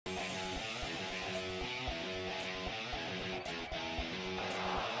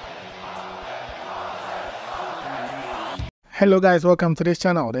Hello guys, welcome to this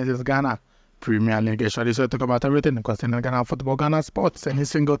channel. This is Ghana Premier League. Usually so talk about everything concerning Ghana football, Ghana sports, any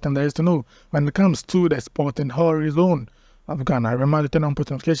single thing there is to know when it comes to the sporting horizon of Ghana. Remember to turn on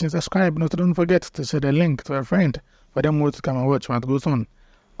post notifications, subscribe, and also don't forget to share the link to a friend for them to come and watch what goes on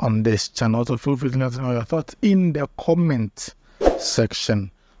this channel. So feel free to let us know your thoughts in the comment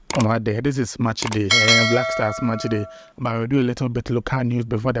section over there. This is match day, Black Stars match day, but we'll do a little bit local news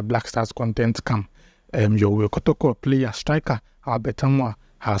before the Black Stars content come. Your Kotoko player striker Amoah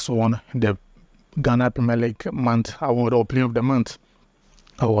has won the Ghana Premier League month award or player of the month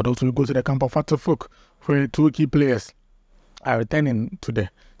award. Also, we go to the camp of Kotoko, where two key players are returning to the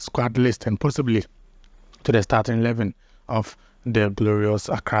squad list and possibly to the starting 11 of the glorious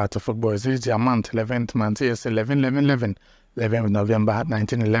Accra football. This is their month, 11th month. Yes, 11th November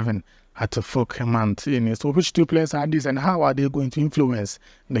 1911. At a folk month. So which two players are these and how are they going to influence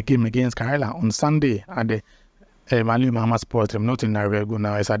the game against Kerala on Sunday at the Aliu Mahama Sports? I'm not in Nairobi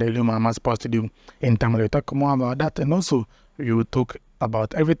now. It's at the Aliu Mahama Sports Stadium in Tamale. We'll talk more about that, and also you will talk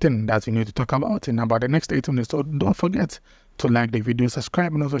about everything that you need to talk about in about the next 8 minutes. So don't forget to like the video,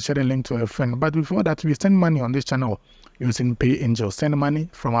 subscribe, and also share the link to a friend. But before that, we send money on this channel using Pay Angel. Send money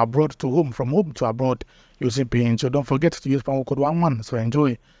from abroad to home, from home to abroad using Pay Angel. Don't forget to use promo code 11. So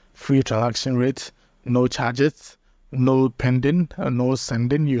enjoy. Free transaction rate, no charges, no pending, no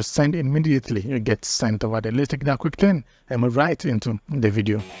sending. You send immediately, you get sent over there. Let's take that quick turn and move right into the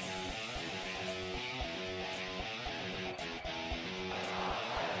video.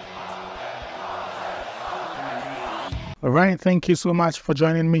 Alright, thank you so much for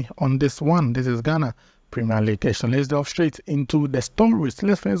joining me on this one. This is Ghana Premier League. So let's delve straight into the stories.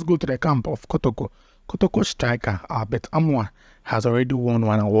 Let's first go to the camp of Kotoko. Kotoko striker Amoah has already won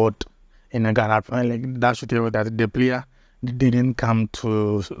one award in the Ghana Premier League. That should tell you that the player didn't come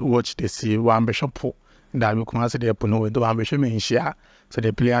to watch the sea. That we come the Apono. So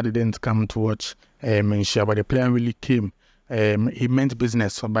the player didn't come to watch Menshia, but the player really came. He meant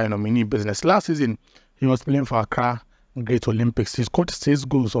business, by mini business. Last season, he was playing for Accra Great Olympics. He scored 6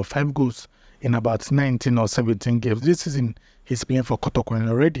 goals or 5 goals in about 19 or 17 games. This season, he's playing for Kotoko, and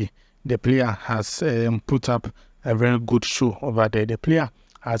already the player has put up a very good show over there. The player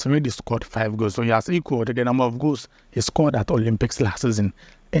has already scored 5 goals, so he has equaled the number of goals he scored at Olympics last season.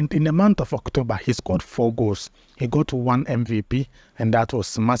 And in the month of October, he scored 4 goals. He got 1 MVP, and that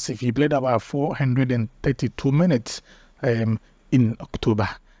was massive. He played about 432 minutes in October,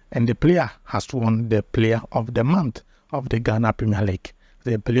 and the player has won the Player of the Month of the Ghana Premier League.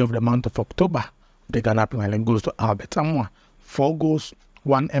 The Player of the Month of October, the Ghana Premier League, goes to Amoah. 4 goals,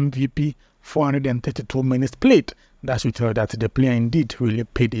 1 MVP, 432 minutes played. That should tell you that the player indeed really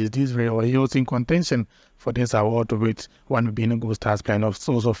paid his dues very well. He was in contention for this award with one being a Gold Stars player of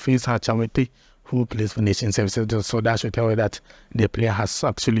also Face Hachawete, who plays for Nation Services. So that should tell you that the player has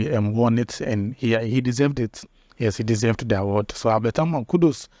actually won it, and he deserved it. Yes, he deserved the award. So Amoah,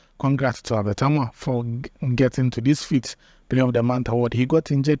 kudos, congrats to Amoah for getting to this feat, Player of the Month award. He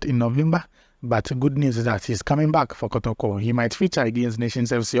got injured in November, but good news is that he's coming back for Kotoko. He might feature against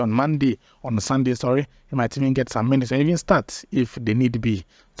Nations FC on Sunday, sorry. He might even get some minutes and even start if they need be.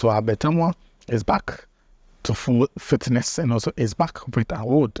 So Amoah is back to full fitness and also is back with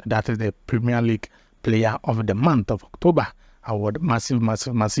award. That is the Premier League Player of the Month of October award. Massive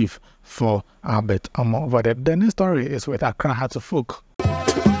for Amoah. But the next story is with Accra folk.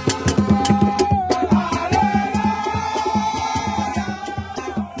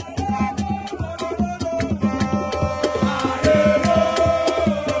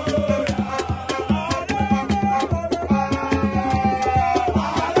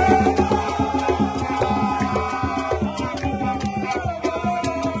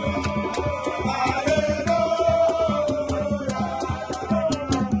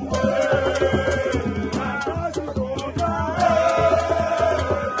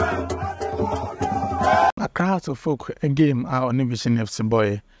 Accra folk a game on Vision FC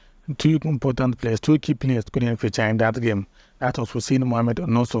boy. 2 important players, 2 key players couldn't feature in that game. That was Hussein Mohammed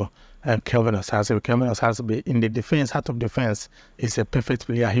and also Kelvin Osase. Kelvin Osase in the defense, heart of defense, is a perfect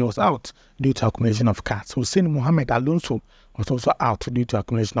player. He was out due to accumulation of cards. Hussein Mohammed Alonso was also out due to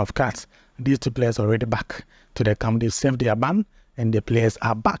accumulation of cards. These 2 players are already back to the camp. They've served their ban, and the players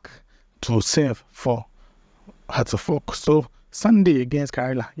are back to serve for Hatofok. So Sunday against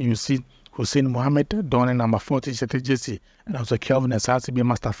Kerala, you see Hussein Mohammed donning number 40 shirt jersey, and also Kelvin Osase be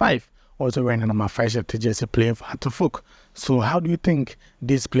Master 5, also wearing number 5 shirt jersey playing for Hatofok. So how do you think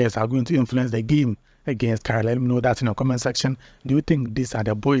these players are going to influence the game against Kerala? Let me know that in the comment section. Do you think these are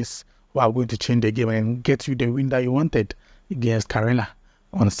the boys who are going to change the game and get you the win that you wanted against Kerala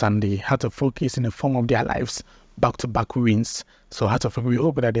on Sunday? How to focus in the form of their lives, back-to-back wins. So Hearts of Oak, we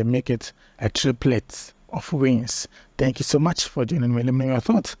hope that they make it a triplet of wins. Thank you so much for joining me. Let me know your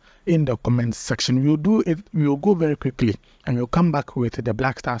thoughts in the comments section. We'll go very quickly and we'll come back with the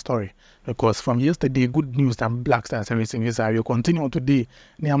Black Star story, because from yesterday, good news that Black Stars everything is will continue today.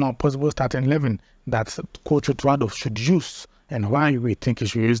 Near my possible starting 11 that Coach Tuado should use, and why we think he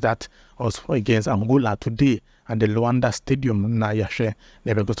should use that also against Angola today at the Luanda Stadium.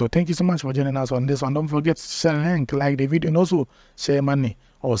 So thank you so much for joining us on this one. Don't forget to share a link, like the video, and also share money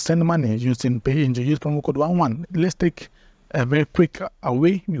or send money using Payinj. Use promo code 11. Let's take a very quick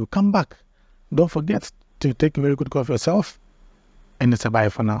away. You come back. Don't forget to take a very good care of yourself, and it's a bye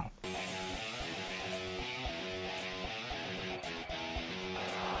for now.